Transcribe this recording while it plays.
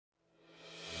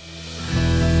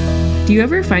Do you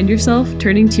ever find yourself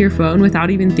turning to your phone without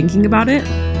even thinking about it?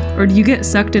 Or do you get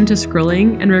sucked into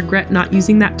scrolling and regret not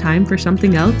using that time for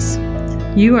something else?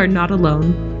 You are not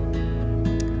alone.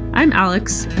 I'm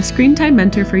Alex, a screen time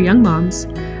mentor for young moms,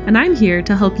 and I'm here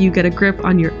to help you get a grip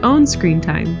on your own screen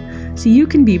time so you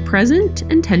can be present,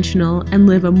 intentional, and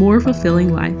live a more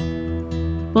fulfilling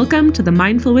life. Welcome to the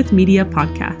Mindful with Media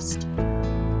podcast.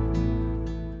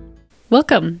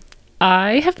 Welcome.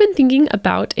 I have been thinking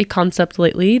about a concept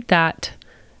lately that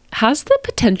has the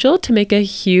potential to make a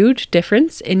huge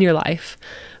difference in your life.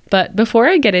 But before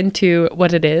I get into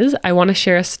what it is, I want to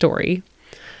share a story.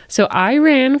 So I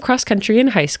ran cross country in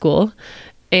high school,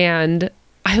 and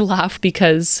I laugh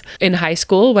because in high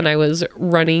school, when I was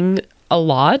running a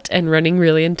lot and running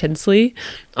really intensely,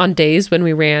 on days when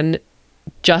we ran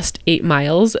just 8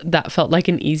 miles, that felt like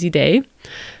an easy day.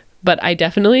 But I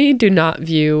definitely do not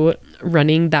view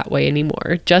running that way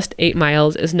anymore. Just 8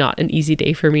 miles is not an easy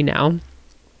day for me now.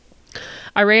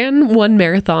 I ran one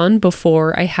marathon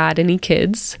before I had any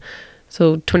kids,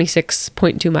 so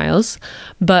 26.2 miles.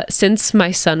 But since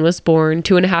my son was born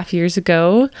 2.5 years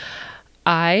ago,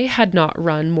 I had not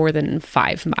run more than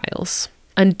 5 miles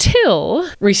until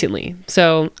recently.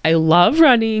 So I love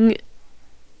running,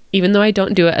 even though I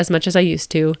don't do it as much as I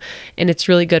used to, and it's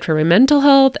really good for my mental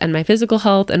health and my physical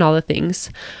health and all the things.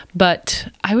 But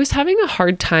I was having a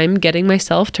hard time getting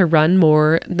myself to run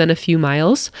more than a few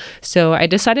miles, so I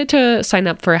decided to sign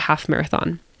up for a half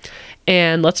marathon.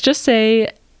 And let's just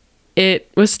say it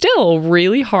was still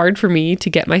really hard for me to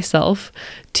get myself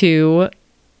to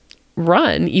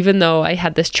run, even though I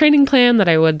had this training plan that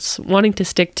I was wanting to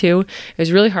stick to. It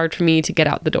was really hard for me to get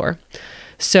out the door.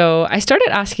 So I started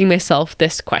asking myself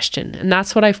this question, and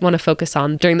that's what I want to focus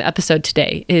on during the episode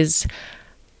today is,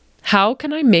 how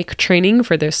can I make training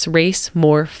for this race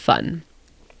more fun?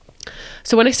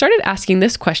 So when I started asking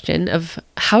this question of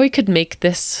how I could make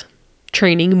this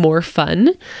training more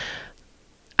fun,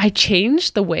 I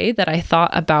changed the way that I thought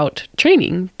about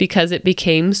training because it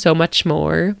became so much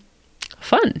more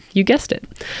fun. You guessed it.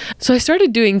 So I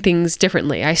started doing things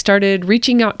differently. I started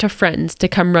reaching out to friends to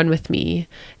come run with me.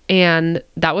 And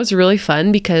that was really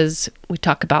fun because we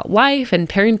talk about life and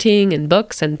parenting and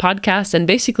books and podcasts. And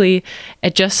basically,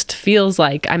 it just feels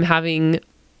like I'm having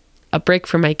a break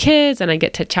from my kids and I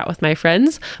get to chat with my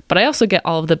friends. But I also get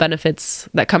all of the benefits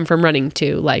that come from running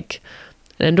too, like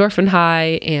an endorphin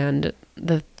high and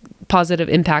the positive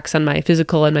impacts on my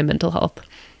physical and my mental health.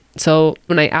 So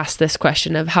when I asked this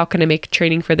question of how can I make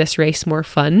training for this race more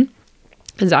fun,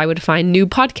 is I would find new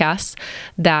podcasts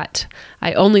that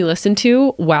I only listen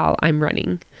to while I'm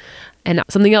running. And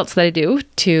something else that I do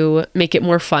to make it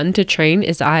more fun to train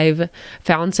is I've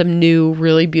found some new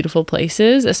really beautiful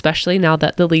places, especially now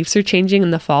that the leaves are changing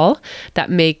in the fall, that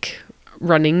make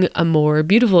running a more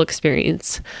beautiful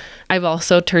experience. I've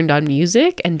also turned on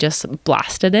music and just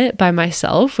blasted it by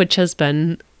myself, which has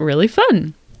been really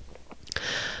fun.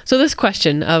 So this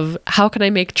question of how can I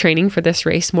make training for this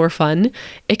race more fun,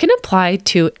 it can apply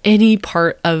to any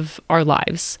part of our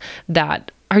lives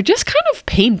that are just kind of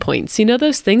pain points. You know,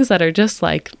 those things that are just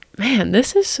like, man,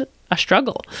 this is a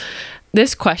struggle.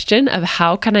 This question of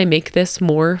how can I make this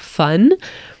more fun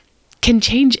can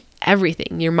change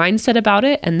everything, your mindset about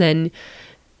it, and then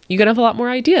you're going to have a lot more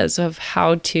ideas of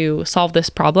how to solve this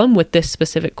problem with this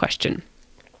specific question.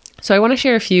 So I want to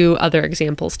share a few other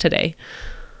examples today.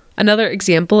 Another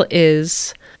example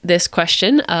is this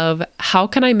question of how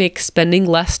can I make spending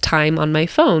less time on my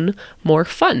phone more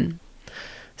fun?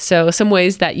 So some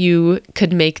ways that you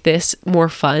could make this more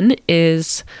fun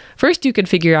is, first, you could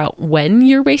figure out when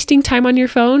you're wasting time on your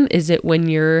phone. Is it when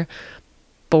you're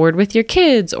bored with your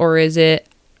kids, or is it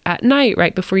at night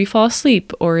right before you fall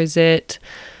asleep, or is it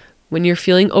when you're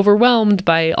feeling overwhelmed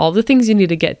by all the things you need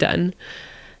to get done?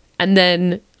 And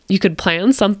then you could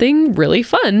plan something really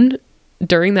fun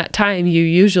during that time you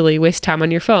usually waste time on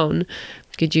your phone.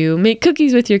 Could you make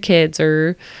cookies with your kids,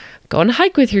 or go on a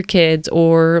hike with your kids,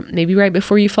 or maybe right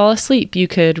before you fall asleep, you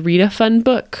could read a fun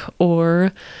book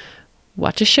or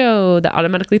watch a show that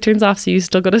automatically turns off so you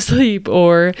still go to sleep,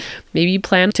 or maybe you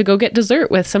plan to go get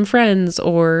dessert with some friends,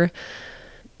 or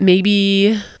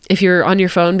maybe if you're on your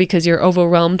phone because you're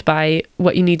overwhelmed by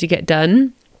what you need to get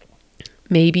done,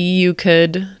 maybe you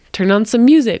could turn on some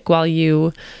music while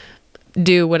you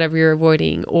do whatever you're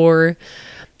avoiding, or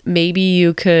maybe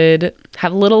you could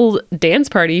have a little dance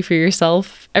party for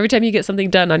yourself every time you get something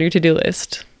done on your to-do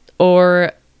list.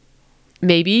 Or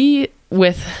maybe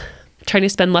with trying to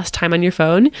spend less time on your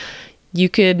phone, you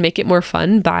could make it more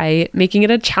fun by making it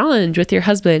a challenge with your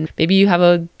husband. Maybe you have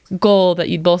a goal that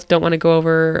you both don't want to go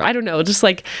over. I don't know, just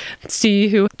like see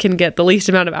who can get the least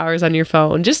amount of hours on your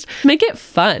phone. Just make it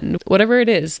fun, whatever it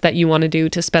is that you want to do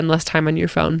to spend less time on your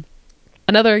phone.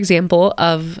 Another example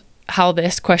of how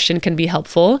this question can be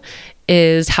helpful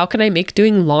is, how can I make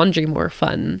doing laundry more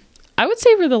fun? I would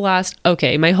say for the last,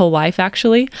 my whole life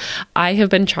actually, I have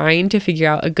been trying to figure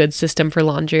out a good system for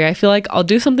laundry. I feel like I'll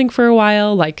do something for a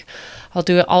while, like I'll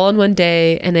do it all in one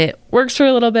day and it works for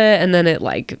a little bit and then it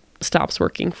like stops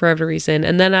working for whatever reason.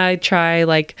 And then I try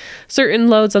like certain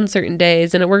loads on certain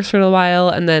days and it works for a while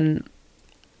and then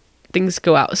things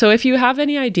go out. So if you have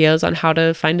any ideas on how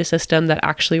to find a system that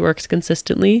actually works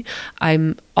consistently,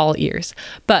 I'm all ears.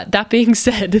 But that being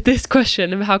said, this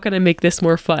question of how can I make this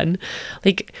more fun?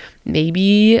 Like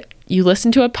maybe you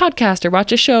listen to a podcast or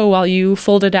watch a show while you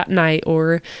fold it at night,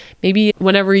 or maybe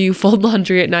whenever you fold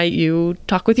laundry at night, you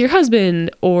talk with your husband,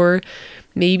 or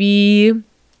maybe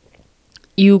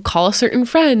you call a certain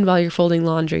friend while you're folding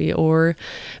laundry, or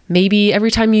maybe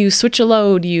every time you switch a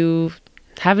load, you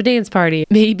have a dance party.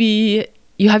 Maybe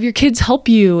you have your kids help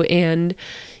you and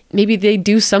maybe they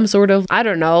do some sort of, I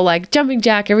don't know, like jumping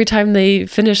jack every time they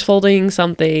finish folding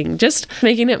something, just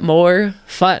making it more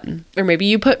fun. Or maybe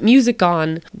you put music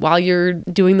on while you're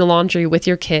doing the laundry with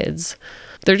your kids.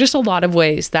 There are just a lot of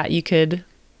ways that you could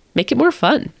make it more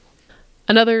fun.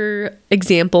 Another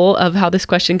example of how this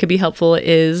question could be helpful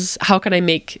is, how can I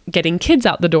make getting kids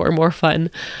out the door more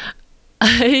fun?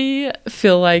 I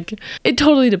feel like it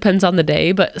totally depends on the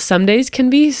day, but some days can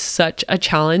be such a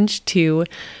challenge to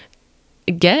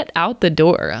get out the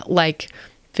door. Like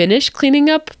finish cleaning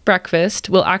up breakfast.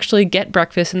 We'll actually get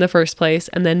breakfast in the first place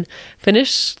and then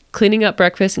finish cleaning up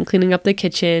breakfast and cleaning up the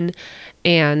kitchen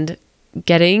and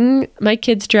getting my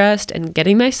kids dressed and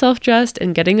getting myself dressed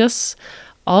and getting us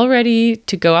all ready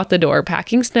to go out the door,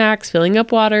 packing snacks, filling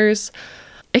up waters.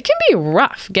 It can be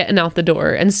rough getting out the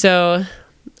door. And so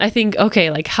I think,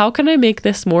 like how can I make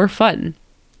this more fun?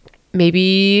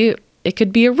 Maybe it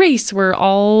could be a race where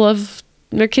all of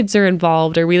their kids are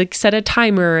involved, or we like set a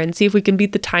timer and see if we can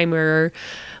beat the timer. Or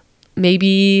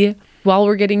maybe while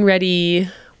we're getting ready,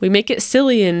 we make it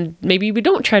silly and maybe we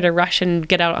don't try to rush and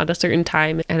get out at a certain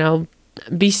time, and I'll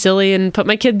be silly and put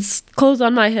my kids' clothes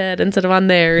on my head instead of on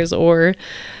theirs. Or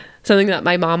something that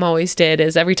my mom always did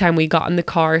is every time we got in the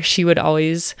car, she would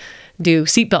always do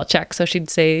seatbelt check. So she'd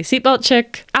say, seatbelt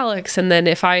check, Alex. And then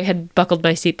if I had buckled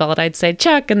my seatbelt, I'd say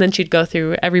check. And then she'd go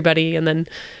through everybody. And then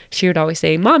she would always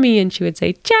say mommy, and she would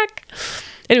say check.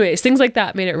 Anyways, things like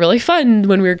that made it really fun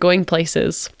when we were going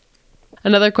places.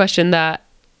 Another question that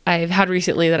I've had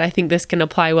recently that I think this can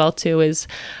apply well to is,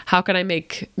 how can I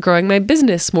make growing my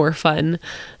business more fun?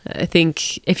 I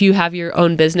think if you have your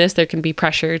own business, there can be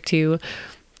pressure to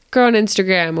grow on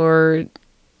Instagram or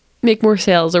make more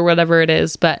sales or whatever it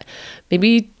is, but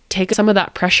maybe take some of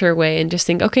that pressure away and just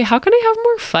think, how can I have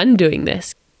more fun doing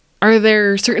this? Are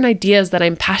there certain ideas that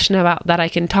I'm passionate about that I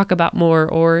can talk about more?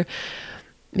 Or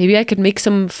maybe I could make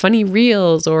some funny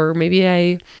reels, or maybe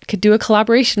I could do a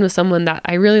collaboration with someone that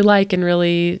I really like and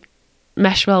really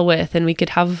mesh well with, and we could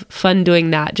have fun doing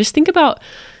that. Just think about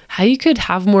how you could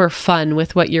have more fun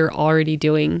with what you're already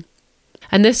doing.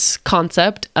 And this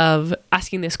concept of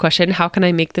asking this question, how can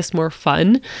I make this more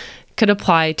fun, could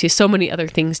apply to so many other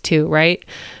things too, right?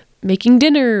 Making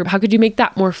dinner, how could you make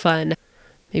that more fun?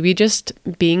 Maybe just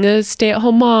being a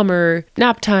stay-at-home mom, or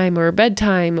nap time, or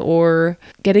bedtime, or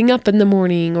getting up in the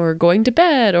morning, or going to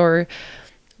bed, or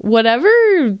whatever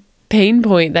pain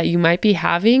point that you might be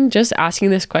having, just asking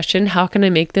this question, how can I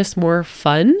make this more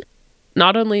fun?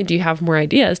 Not only do you have more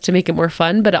ideas to make it more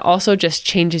fun, but it also just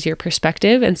changes your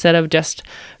perspective. Instead of just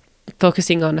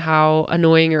focusing on how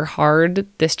annoying or hard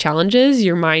this challenge is,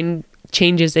 your mind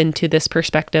changes into this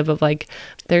perspective of like,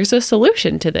 there's a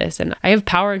solution to this, and I have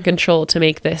power and control to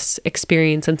make this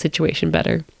experience and situation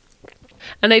better.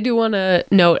 And I do want to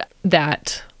note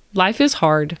that life is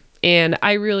hard, and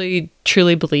I really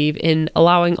truly believe in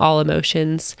allowing all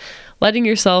emotions, letting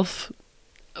yourself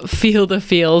feel the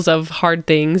feels of hard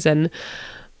things, and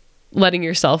letting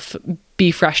yourself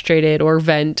be frustrated or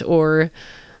vent, or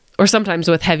sometimes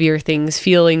with heavier things,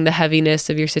 feeling the heaviness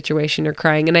of your situation or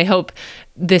crying. And I hope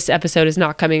this episode is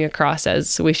not coming across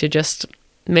as we should just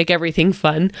make everything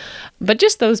fun, but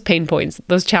just those pain points,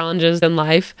 those challenges in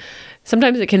life.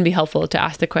 Sometimes it can be helpful to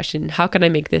ask the question, how can I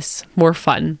make this more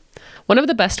fun? One of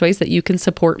the best ways that you can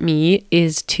support me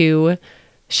is to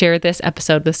share this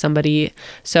episode with somebody.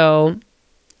 So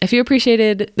if you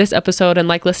appreciated this episode and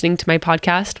like listening to my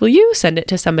podcast, will you send it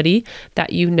to somebody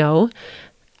that you know?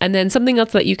 And then something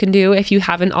else that you can do if you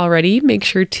haven't already, make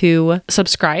sure to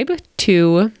subscribe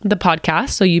to the podcast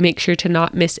so you make sure to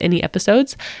not miss any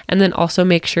episodes. And then also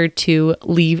make sure to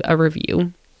leave a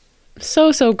review.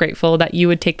 So grateful that you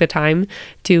would take the time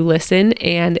to listen.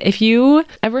 And if you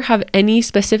ever have any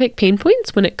specific pain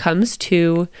points when it comes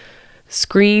to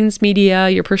screens, media,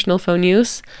 your personal phone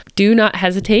use, do not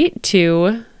hesitate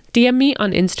to DM me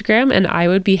on Instagram, and I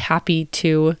would be happy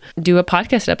to do a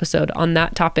podcast episode on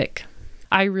that topic.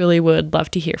 I really would love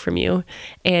to hear from you.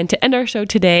 And to end our show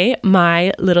today,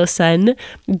 my little son,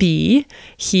 B,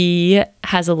 he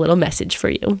has a little message for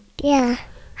you. Yeah.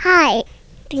 Hi.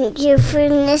 Thank you for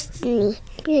listening.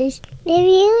 Please review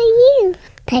you.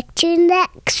 Catch you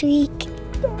next week.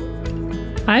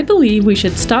 I believe we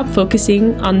should stop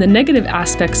focusing on the negative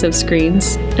aspects of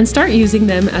screens and start using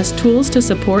them as tools to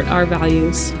support our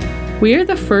values. We are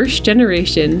the first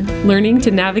generation learning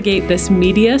to navigate this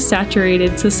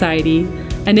media-saturated society,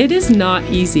 and it is not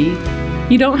easy.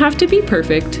 You don't have to be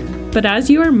perfect, but as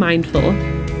you are mindful,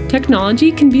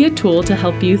 technology can be a tool to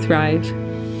help you thrive.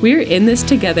 We're in this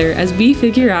together as we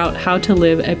figure out how to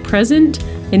live a present,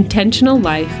 intentional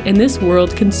life in this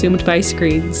world consumed by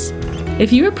screens.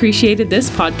 If you appreciated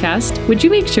this podcast, would you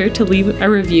make sure to leave a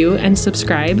review and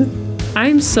subscribe?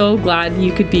 I'm so glad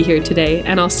you could be here today,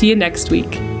 and I'll see you next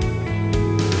week.